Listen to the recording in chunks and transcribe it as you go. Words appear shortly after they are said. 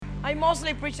I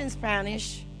mostly preach in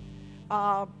Spanish.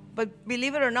 But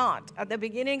believe it or not, at the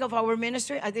beginning of our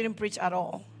ministry, I didn't preach at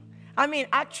all. I mean,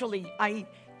 actually, I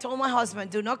told my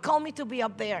husband, do not call me to be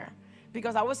up there,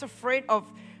 because I was afraid of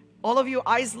all of you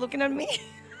eyes looking at me.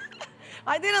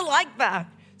 I didn't like that.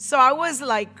 So I was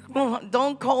like,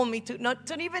 don't call me to not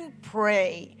to even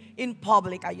pray in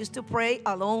public. I used to pray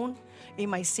alone in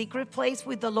my secret place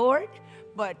with the Lord.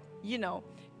 But, you know,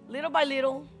 little by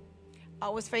little, I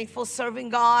was faithful serving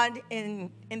God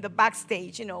in the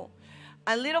backstage, you know.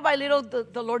 And little by little,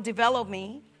 the Lord developed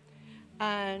me.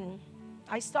 And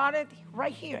I started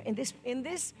right here in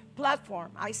this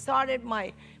platform. I started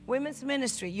my women's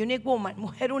ministry, Unique Woman,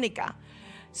 Mujer Única.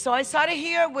 So I started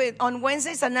here on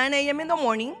Wednesdays at 9 a.m. in the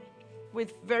morning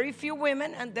with very few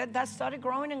women. And that started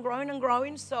growing and growing and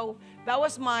growing. So that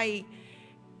was my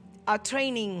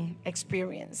training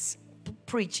experience,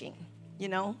 preaching, you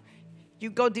know. You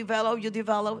go develop, you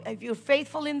develop. If you're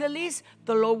faithful in the least,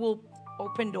 the Lord will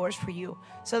open doors for you.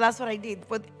 So that's what I did.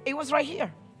 But it was right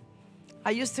here. I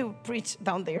used to preach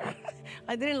down there.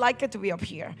 I didn't like it to be up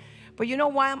here. But you know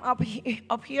why I'm up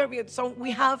here? So we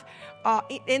have,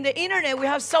 in the internet, we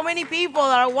have so many people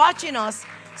that are watching us.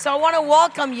 So I want to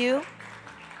welcome you.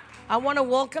 I want to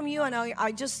welcome you. And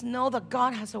I just know that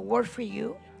God has a word for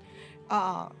you.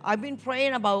 I've been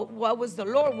praying about what was the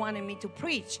Lord wanting me to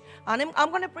preach. And I'm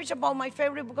going to preach about my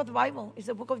favorite book of the Bible. It's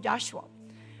the book of Joshua.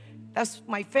 That's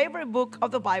my favorite book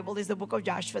of the Bible is the book of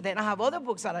Joshua. Then I have other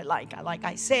books that I like. I like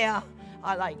Isaiah.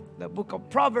 I like the book of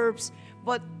Proverbs.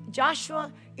 But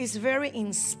Joshua is very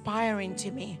inspiring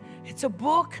to me. It's a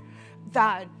book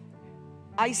that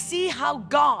I see how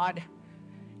God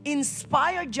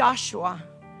inspired Joshua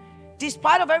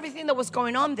despite of everything that was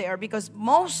going on there. Because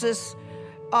Moses,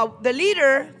 the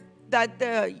leader that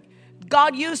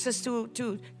God uses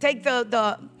to take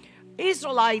the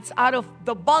Israelites out of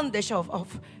the bondage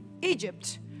of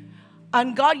Egypt.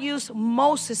 And God used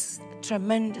Moses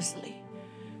tremendously.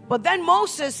 But then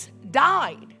Moses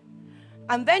died.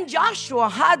 And then Joshua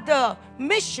had the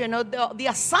mission or the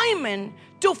assignment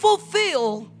to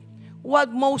fulfill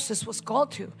what Moses was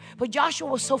called to. But Joshua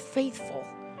was so faithful.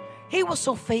 He was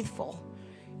so faithful.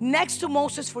 Next to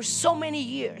Moses for so many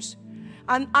years.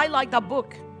 And I like that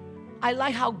book. I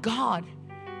like how God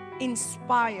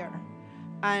inspired.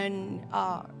 And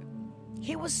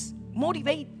he was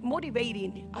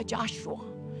motivating Joshua.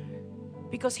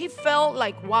 Because he felt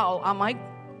like, wow,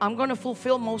 I'm going to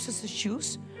fulfill Moses'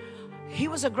 shoes. He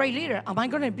was a great leader. Am I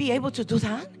going to be able to do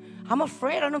that? I'm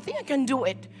afraid. I don't think I can do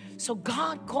it. So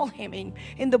God called him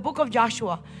in the book of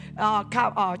Joshua,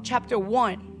 chapter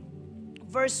 1,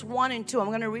 verse 1 and 2. I'm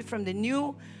going to read from the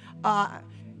New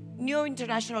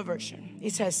International Version.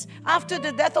 It says, after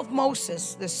the death of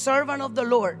Moses, the servant of the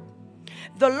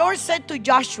Lord said to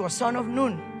Joshua, son of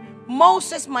Nun,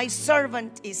 Moses, my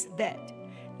servant, is dead.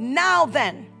 Now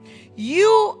then,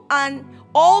 you and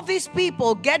all these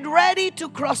people get ready to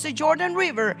cross the Jordan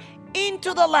River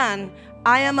into the land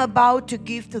I am about to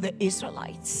give to the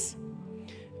Israelites.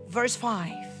 Verse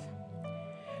 5.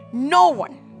 No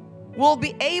one will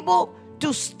be able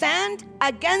to stand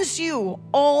against you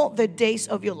all the days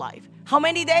of your life. How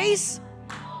many days?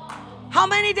 How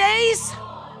many days?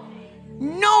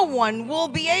 No one will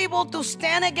be able to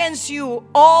stand against you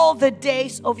all the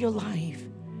days of your life.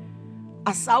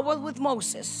 As I was with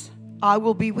Moses, I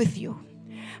will be with you.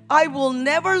 I will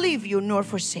never leave you nor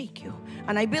forsake you.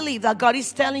 And I believe that God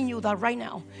is telling you that right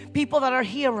now. People that are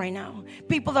here right now.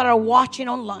 People that are watching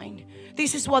online.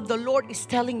 This is what the Lord is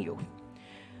telling you.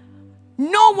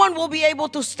 No one will be able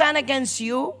to stand against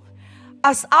you.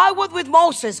 As I was with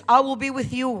Moses, I will be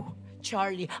with you,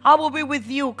 Charlie. I will be with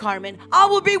you, Carmen. I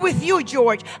will be with you,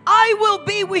 George. I will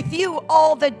be with you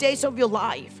all the days of your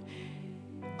life.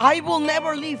 I will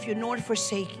never leave you nor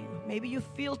forsake you. Maybe you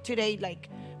feel today like,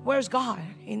 where's God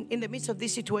in the midst of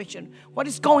this situation? What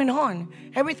is going on?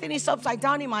 Everything is upside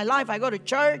down in my life. I go to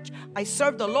church, I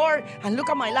serve the Lord, and look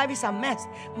at my life, it's a mess.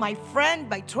 My friend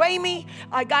betrayed me.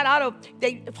 I got out of,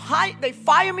 they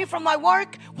fired me from my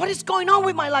work. What is going on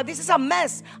with my life? This is a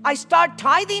mess. I start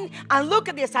tithing, and look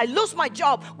at this, I lose my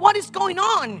job. What is going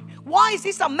on? Why is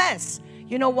this a mess?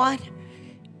 You know what?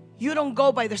 You don't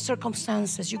go by the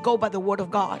circumstances. You go by the word of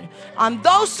God. And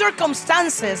those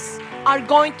circumstances are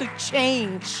going to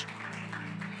change.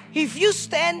 If you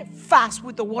stand fast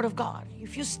with the word of God,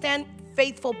 if you stand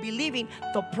faithful, believing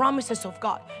the promises of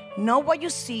God, not what you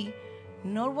see,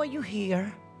 not what you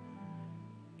hear.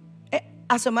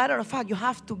 As a matter of fact, you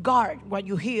have to guard what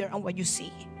you hear and what you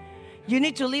see. You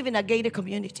need to live in a gated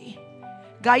community.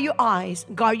 Guard your eyes,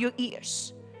 guard your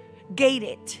ears. Gate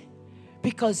it.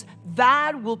 Because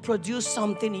that will produce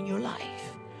something in your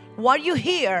life. What you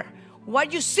hear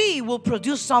what you see will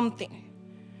produce something.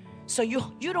 So you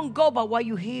don't go by what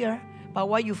you hear, by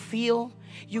what you feel.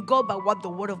 You go by what the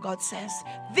Word of God says.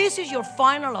 This is your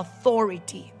final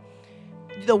authority.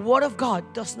 The Word of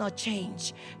God does not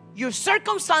change. Your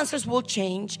circumstances will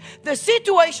change. The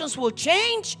situations will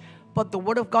change. But the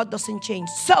Word of God doesn't change.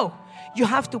 So you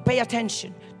have to pay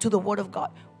attention to the Word of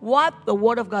God. What the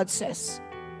Word of God says.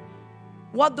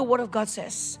 What the Word of God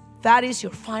says. That is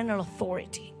your final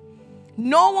authority.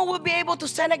 No one will be able to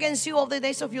stand against you all the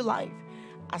days of your life.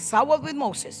 As I was with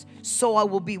Moses, so I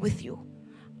will be with you.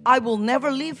 I will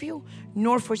never leave you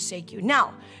nor forsake you.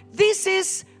 Now, this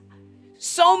is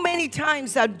so many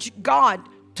times that God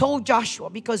told Joshua,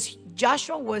 because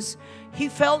Joshua he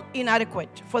felt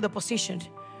inadequate for the position.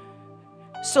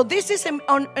 So this is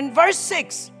in verse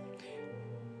 6.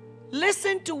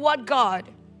 Listen to what God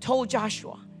told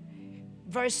Joshua.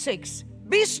 Verse 6.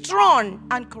 Be strong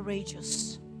and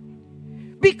courageous,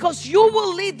 because you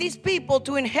will lead these people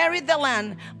to inherit the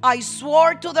land I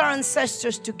swore to their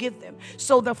ancestors to give them.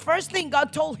 So the first thing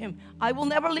God told him, I will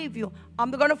never leave you. I'm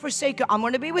not going to forsake you. I'm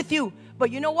going to be with you.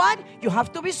 But you know what? You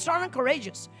have to be strong and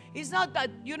courageous. It's not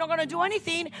that you're not going to do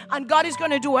anything and God is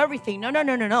going to do everything.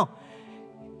 No.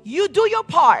 You do your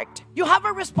part. You have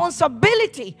a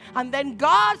responsibility. And then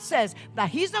God says that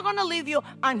He's not going to leave you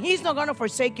and He's not going to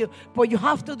forsake you. But you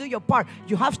have to do your part.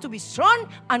 You have to be strong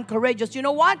and courageous. You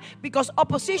know what? Because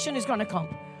opposition is going to come.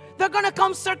 There are going to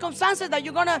come circumstances that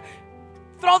you're going to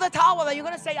throw the towel, that you're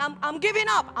going to say, I'm giving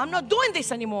up. I'm not doing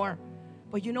this anymore.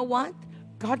 But you know what?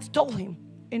 God told him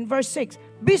in verse 6,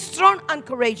 be strong and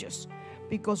courageous,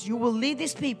 because you will lead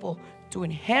these people to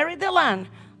inherit the land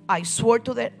I swore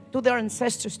to their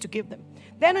ancestors to give them.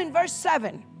 Then in verse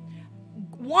 7,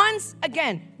 once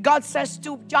again, God says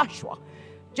to Joshua,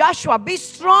 Joshua, be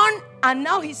strong. And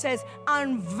now He says,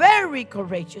 and very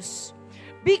courageous.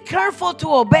 Be careful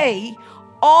to obey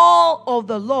all of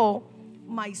the law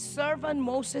my servant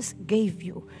Moses gave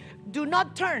you. Do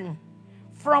not turn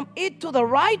from it to the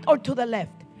right or to the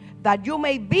left, that you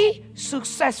may be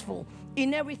successful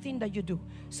in everything that you do.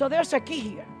 So there's a key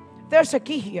here. There's a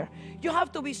key here. You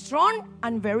have to be strong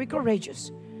and very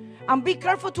courageous. And be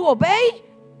careful to obey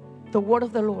the word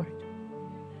of the Lord.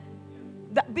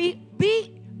 Be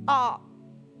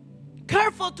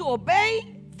careful to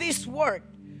obey this word.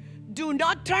 Do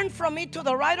not turn from it to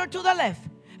the right or to the left,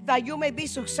 that you may be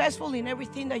successful in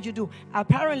everything that you do.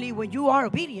 Apparently, when you are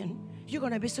obedient, you're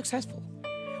going to be successful.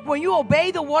 When you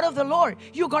obey the word of the Lord,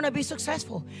 you're going to be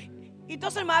successful. It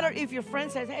doesn't matter if your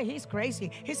friend says, hey, he's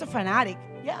crazy, he's a fanatic.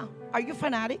 Yeah, are you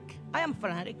fanatic? I am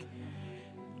fanatic.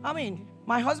 I mean,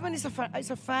 my husband is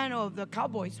a fan of the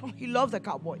Cowboys. He loves the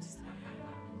Cowboys.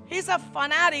 He's a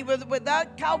fanatic with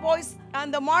that Cowboys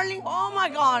and the Marlins. Oh my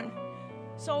God.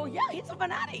 So yeah, he's a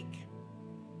fanatic.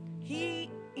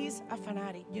 He is a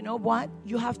fanatic. You know what?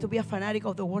 You have to be a fanatic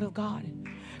of the word of God.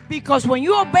 Because when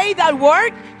you obey that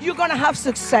word, you're going to have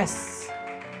success.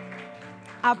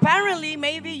 Apparently,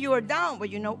 maybe you are down, but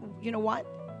you know what?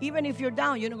 Even if you're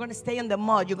down, you're not going to stay in the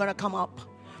mud. You're going to come up.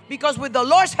 Because with the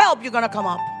Lord's help, you're going to come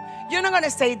up. You're not going to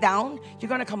stay down. You're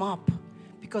going to come up.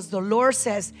 Because the Lord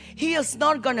says He is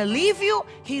not going to leave you.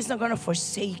 He's not going to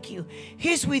forsake you.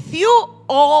 He's with you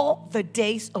all the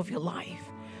days of your life.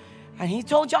 And He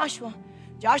told Joshua,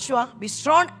 Joshua, be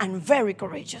strong and very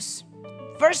courageous.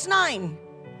 Verse 9.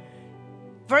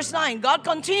 Verse 9,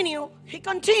 God He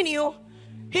continued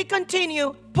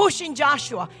pushing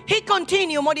Joshua. He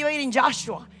continued motivating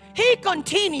Joshua. He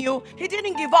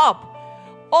didn't give up.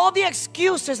 All the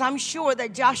excuses, I'm sure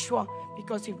that Joshua,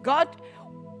 because if God,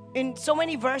 in so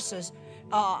many verses,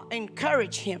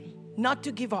 encouraged him not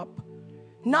to give up,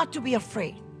 not to be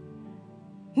afraid,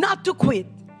 not to quit,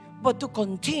 but to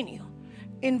continue.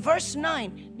 In verse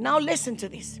 9, now listen to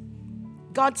this.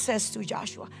 God says to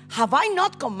Joshua, have I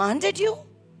not commanded you?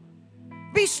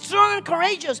 Be strong and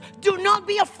courageous. Do not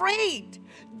be afraid.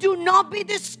 Do not be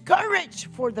discouraged,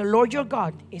 for the Lord your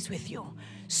God is with you.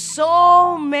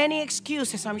 So many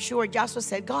excuses. I'm sure Joshua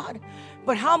said, God,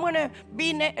 but how am I going to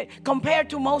be compared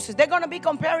to Moses? They're going to be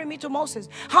comparing me to Moses.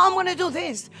 How am I going to do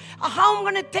this? How am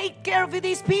I going to take care of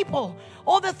these people?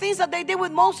 All the things that they did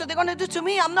with Moses, they're going to do to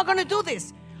me. I'm not going to do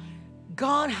this.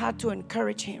 God had to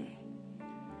encourage him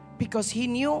because He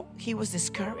knew he was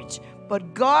discouraged.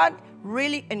 But God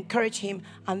really encouraged him,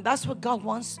 and that's what God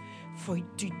wants for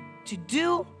you to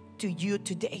do to you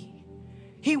today.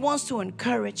 He wants to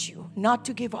encourage you not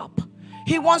to give up.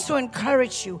 He wants to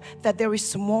encourage you that there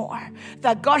is more,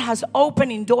 that God has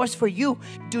opening doors for you.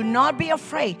 Do not be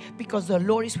afraid, because the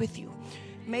Lord is with you.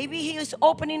 Maybe He is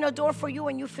opening a door for you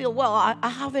and you feel, well, I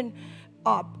haven't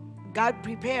God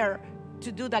prepared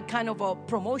to do that kind of a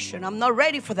promotion. I'm not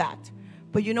ready for that.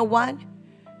 But you know what?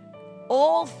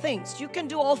 All things, you can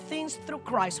do all things through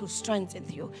Christ who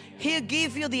strengthens you. He'll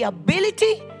give you the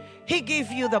ability. He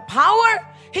give you the power.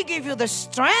 He give you the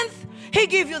strength. He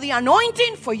give you the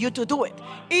anointing for you to do it.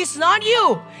 It's not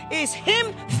you. It's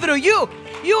Him through you.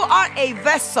 You are a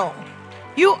vessel.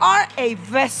 You are a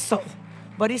vessel.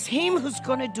 But it's Him who's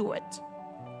going to do it.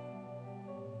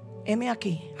 Heme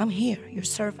aquí. I'm here, your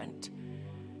servant.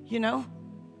 You know?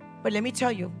 But let me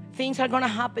tell you, things are going to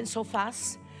happen so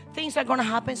fast. Things are going to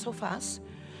happen so fast.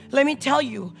 Let me tell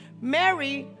you,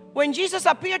 Mary, when Jesus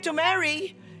appeared to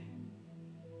Mary,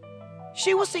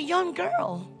 she was a young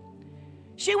girl.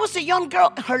 She was a young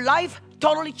girl. Her life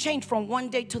totally changed from one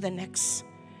day to the next.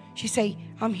 She said,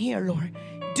 I'm here, Lord.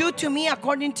 Do to me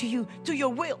according to you, to your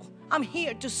will. I'm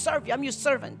here to serve you. I'm your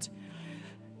servant.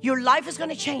 Your life is going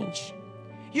to change.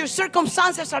 Your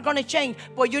circumstances are going to change.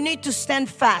 But you need to stand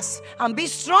fast and be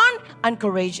strong and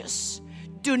courageous.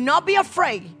 Do not be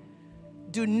afraid.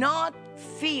 Do not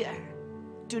fear.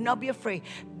 Do not be afraid.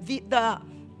 The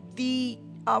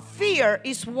fear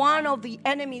is one of the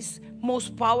enemy's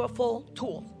most powerful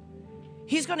tools.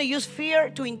 He's going to use fear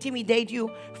to intimidate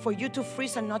you, for you to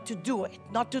freeze and not to do it.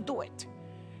 Not to do it.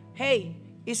 Hey,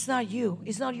 it's not you.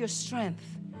 It's not your strength.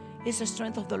 It's the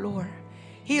strength of the Lord.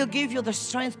 He'll give you the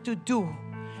strength to do.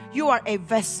 You are a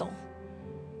vessel.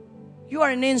 You are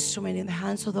an instrument in the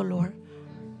hands of the Lord.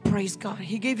 Praise God.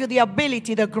 He gave you the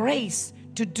ability, the grace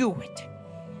to do it.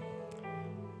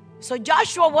 So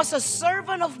Joshua was a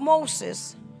servant of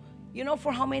Moses. You know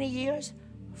for how many years?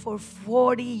 For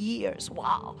 40 years.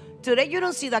 Wow. Today you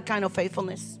don't see that kind of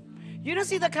faithfulness. You don't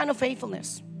see that kind of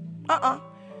faithfulness.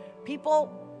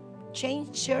 People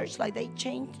change church like they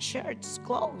change shirts,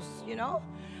 clothes, you know.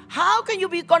 How can you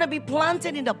be going to be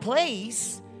planted in a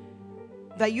place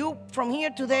that you from here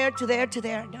to there, to there, to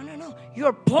there? No.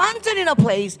 You're planted in a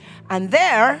place, and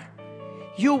there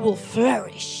you will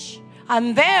flourish.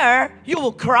 And there you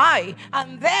will cry.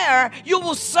 And there you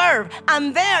will serve.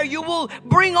 And there you will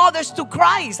bring others to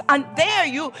Christ. And there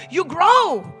you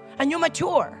grow and you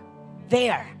mature.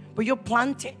 There. But you're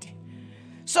planted.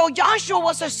 So Joshua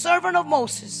was a servant of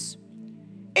Moses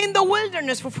in the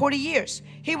wilderness for 40 years.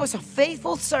 He was a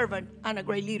faithful servant and a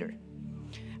great leader.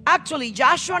 Actually,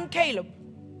 Joshua and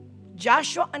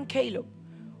Caleb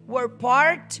were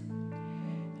part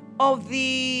of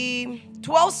the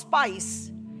 12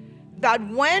 spies that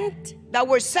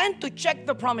were sent to check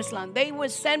the promised land. They were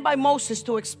sent by Moses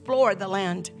to explore the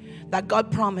land that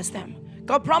God promised them.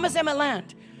 God promised them a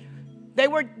land. They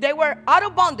were out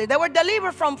of bondage. They were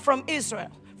delivered from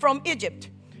Israel, from Egypt.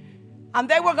 And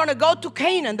they were going to go to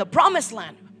Canaan, the promised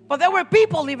land. But there were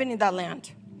people living in that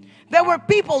land. There were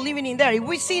people living in there. If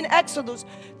we see in Exodus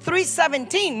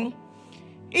 3:17,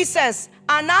 it says,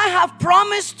 and I have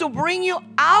promised to bring you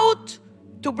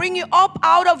up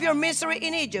out of your misery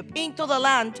in Egypt into the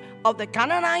land of the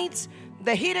Canaanites,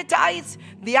 the Hittites,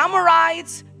 the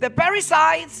Amorites, the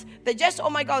Perizzites, oh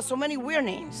my God, so many weird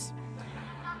names.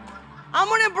 I'm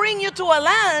going to bring you to a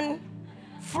land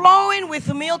flowing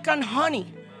with milk and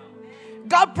honey.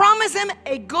 God promised them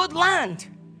a good land,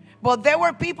 but there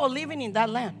were people living in that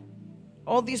land.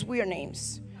 All these weird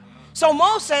names. So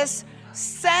Moses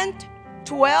sent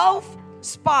 12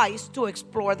 spies to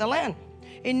explore the land.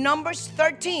 In Numbers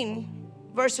 13,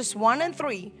 verses 1 and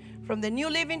 3, from the New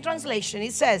Living Translation,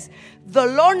 it says, the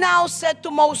Lord now said to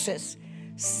Moses,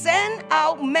 send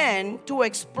out men to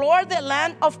explore the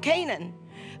land of Canaan,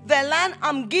 the land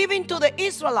I'm giving to the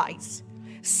Israelites.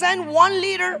 Send one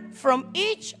leader from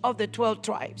each of the 12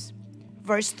 tribes.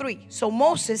 Verse 3. So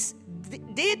Moses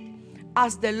did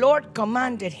as the Lord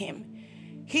commanded him.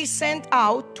 He sent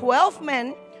out 12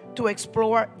 men to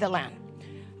explore the land.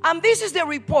 And this is the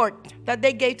report that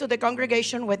they gave to the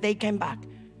congregation when they came back.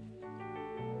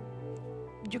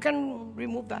 You can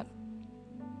remove that.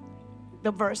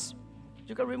 The verse.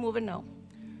 You can remove it now.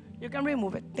 You can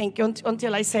remove it. Thank you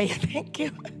until I say it. Thank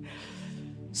you.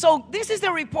 So this is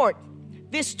the report.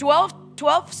 These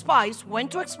 12 spies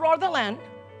went to explore the land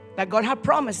that God had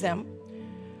promised them.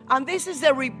 And this is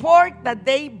the report that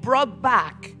they brought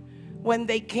back when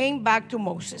they came back to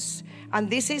Moses. And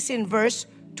this is in verse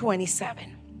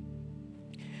 27.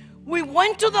 We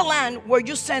went to the land where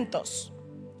you sent us.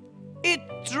 It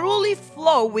truly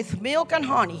flowed with milk and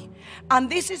honey. And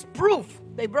this is proof.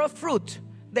 They brought fruit.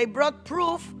 They brought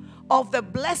proof of the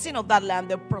blessing of that land,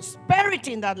 the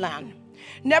prosperity in that land.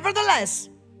 Nevertheless,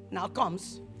 now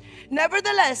comes.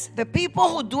 Nevertheless, the people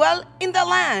who dwell in the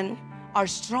land are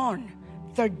strong.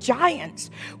 They're giants.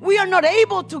 We are not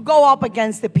able to go up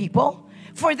against the people,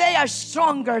 for they are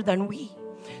stronger than we.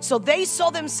 So they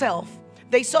saw themselves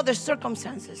They saw the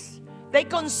circumstances. They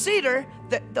consider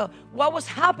what was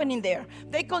happening there.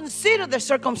 They consider the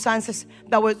circumstances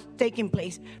that were taking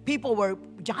place. People were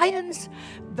giants.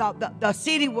 The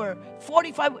city were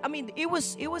 45. I mean, it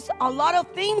was a lot of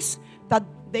things that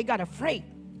they got afraid.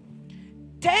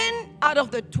 10 out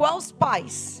of the 12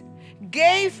 spies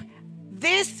gave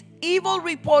this evil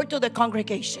report to the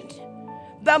congregation.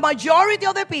 The majority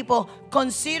of the people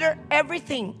consider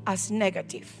everything as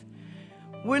negative.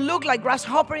 We look like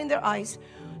grasshopper in their eyes.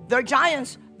 They're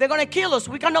giants. They're going to kill us.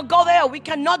 We cannot go there. We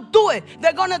cannot do it.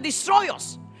 They're going to destroy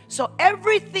us. So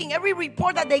everything, every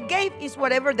report that they gave is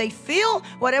whatever they feel,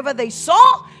 whatever they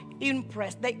saw,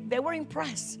 impressed. They were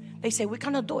impressed. They say, we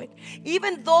cannot do it.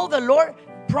 Even though the Lord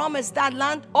promised that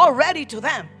land already to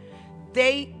them,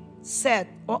 they said,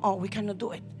 we cannot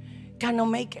do it. Cannot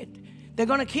make it. They're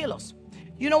going to kill us.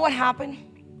 You know what happened?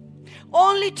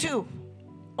 Only two.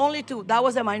 That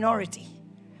was the minority.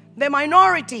 The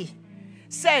minority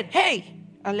said, hey,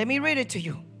 and let me read it to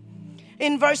you.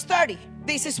 In verse 30,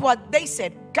 this is what they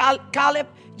said. Caleb,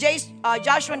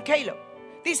 Joshua, and Caleb.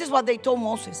 This is what they told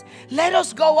Moses. Let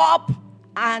us go up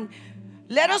at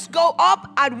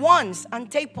once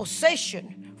and take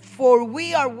possession, for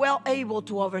we are well able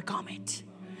to overcome it.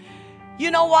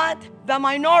 You know what? The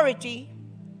majority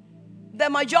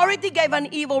gave an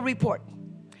evil report.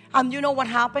 And you know what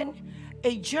happened?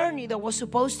 A journey that was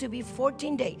supposed to be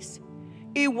 14 days.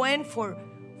 It went for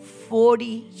 40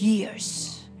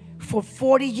 years. For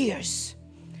 40 years.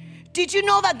 Did you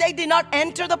know that they did not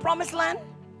enter the promised land?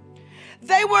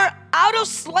 They were out of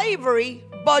slavery,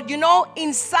 but you know,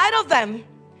 inside of them,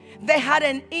 they had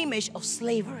an image of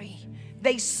slavery.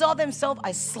 They saw themselves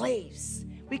as slaves.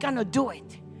 We cannot do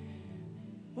it.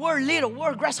 We're little,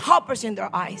 we're grasshoppers in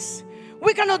their eyes.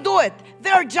 We cannot do it.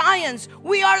 They're giants.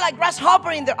 We are like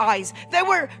grasshopper in their eyes. They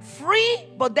were free,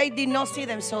 but they did not see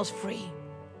themselves free.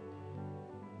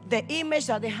 The image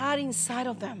that they had inside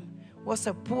of them was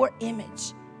a poor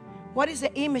image. What is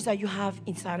the image that you have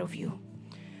inside of you?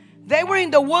 They were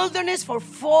in the wilderness for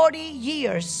 40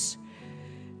 years.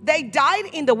 They died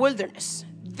in the wilderness.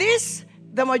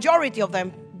 The majority of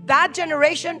them, that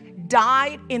generation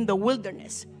died in the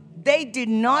wilderness. They did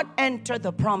not enter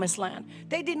the promised land.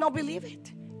 They did not believe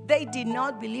it. They did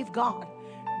not believe God.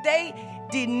 They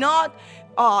did not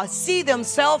see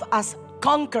themselves as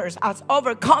conquerors, as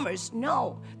overcomers.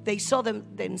 No, they saw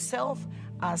themselves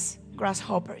as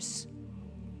grasshoppers.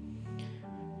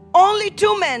 Only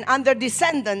 2 men and their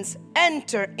descendants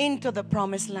entered into the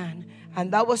promised land,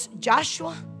 and that was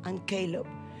Joshua and Caleb.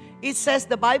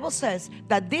 The Bible says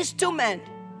that these 2 men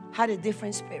had a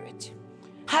different spirit.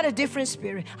 Had a different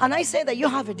spirit. And I say that you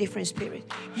have a different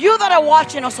spirit. You that are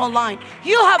watching us online,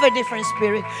 you have a different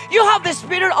spirit. You have the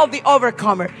spirit of the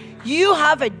overcomer. You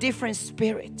have a different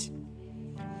spirit.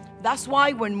 That's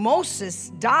why when Moses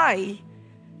died,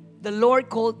 the Lord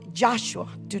called Joshua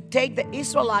to take the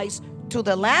Israelites to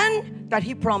the land that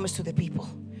he promised to the people.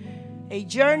 A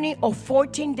journey of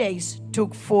 14 days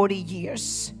took 40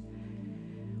 years.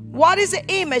 What is the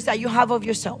image that you have of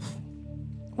yourself?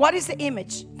 What is the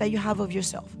image that you have of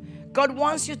yourself? God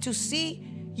wants you to see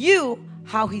you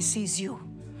how he sees you.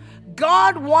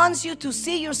 God wants you to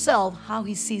see yourself how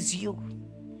he sees you.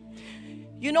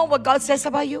 You know what God says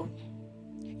about you?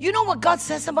 You know what God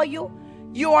says about you?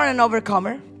 You are an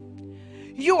overcomer.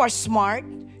 You are smart.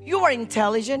 You are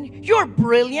intelligent. You are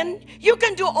brilliant. You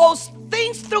can do all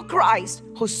things through Christ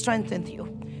who strengthens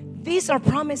you. These are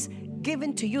promises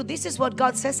given to you. This is what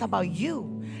God says about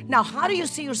you. Now, how do you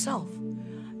see yourself?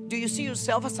 Do you see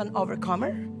yourself as an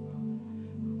overcomer?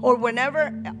 Or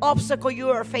whenever obstacle you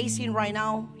are facing right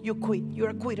now, you quit.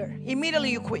 You're a quitter.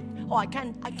 Immediately you quit. Oh, I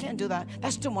can't do that.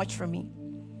 That's too much for me.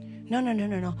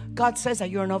 No. God says that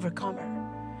you're an overcomer.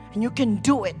 And you can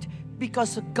do it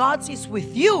because God is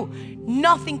with you.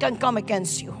 Nothing can come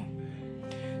against you.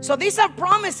 So these are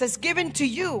promises given to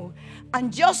you.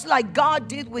 And just like God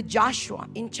did with Joshua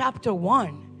in chapter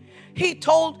 1, he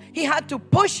had to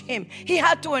push him. He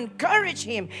had to encourage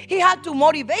him. He had to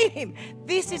motivate him.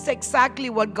 This is exactly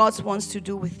what God wants to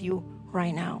do with you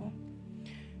right now.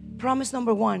 Promise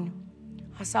number 1,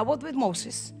 as I was with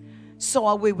Moses, so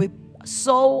I'll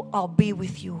be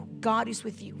with you. God is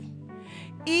with you.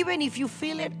 Even if you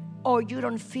feel it or you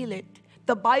don't feel it,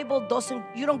 the Bible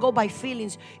you don't go by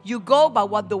feelings. You go by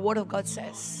what the Word of God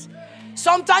says.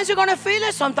 Sometimes you're going to feel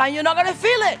it. Sometimes you're not going to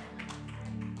feel it.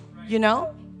 You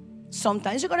know?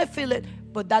 Sometimes you're going to feel it,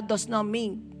 but that does not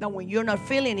mean that when you're not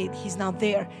feeling it, he's not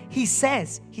there. He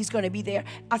says he's going to be there.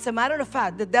 As a matter of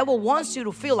fact, the devil wants you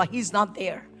to feel like he's not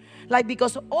there. Like,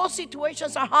 because all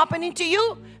situations are happening to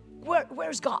you,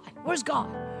 where's God? Where's God?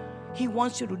 He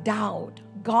wants you to doubt.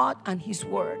 God and His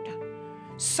Word.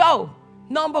 So,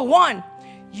 number one,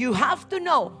 you have to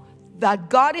know that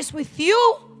God is with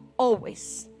you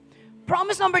always.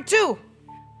 Promise number two,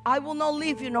 I will not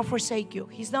leave you nor forsake you.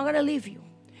 He's not going to leave you.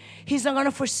 He's not going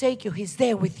to forsake you. He's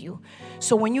there with you.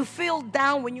 So when you feel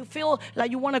down, when you feel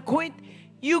like you want to quit,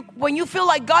 when you feel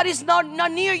like God is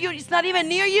not near you, it's not even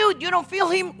near you, you don't feel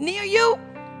Him near you,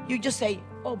 you just say,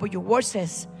 oh, but your word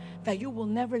says that you will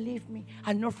never leave me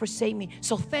and nor forsake me.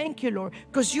 So thank you, Lord,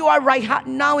 because you are right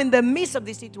now in the midst of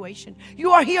this situation.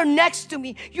 You are here next to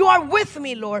me. You are with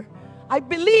me, Lord. I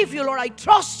believe you, Lord. I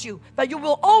trust you that you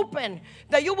will open,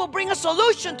 that you will bring a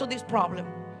solution to this problem.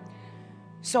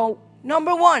 So,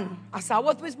 number one, as I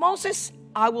was with Moses,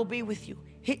 I will be with you.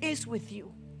 He is with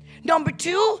you. Number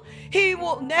two, He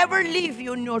will never leave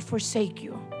you nor forsake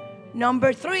you.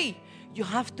 Number three, you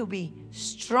have to be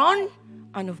strong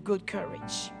and of good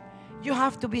courage. You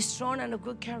have to be strong and of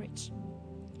good courage.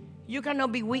 You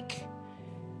cannot be weak.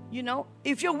 You know,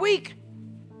 if you're weak,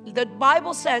 the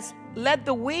Bible says, let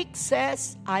the weak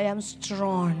says, I am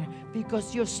strong.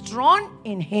 Because you're strong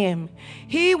in Him.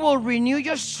 He will renew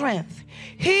your strength.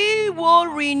 He will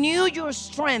renew your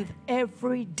strength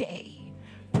every day.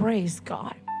 Praise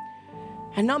God.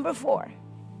 And number four,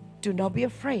 do not be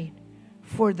afraid,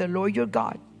 for the Lord your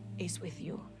God is with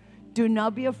you. Do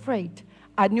not be afraid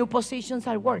at new positions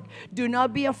at work. Do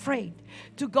not be afraid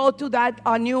to go to that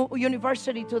new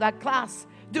university, to that class.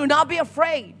 Do not be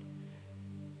afraid.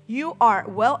 You are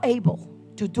well able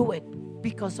to do it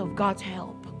because of God's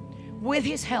help. With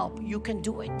His help, you can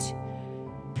do it.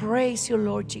 Praise your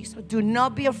Lord Jesus. Do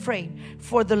not be afraid,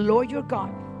 for the Lord your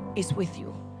God is with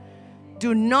you.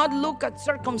 Do not look at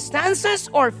circumstances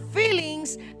or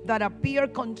feelings that appear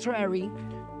contrary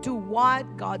to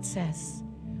what God says.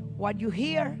 What you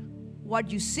hear,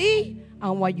 what you see,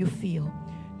 and what you feel.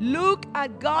 Look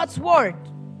at God's word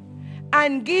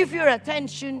and give your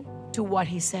attention to what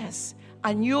He says.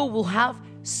 And you will have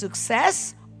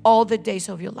success all the days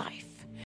of your life.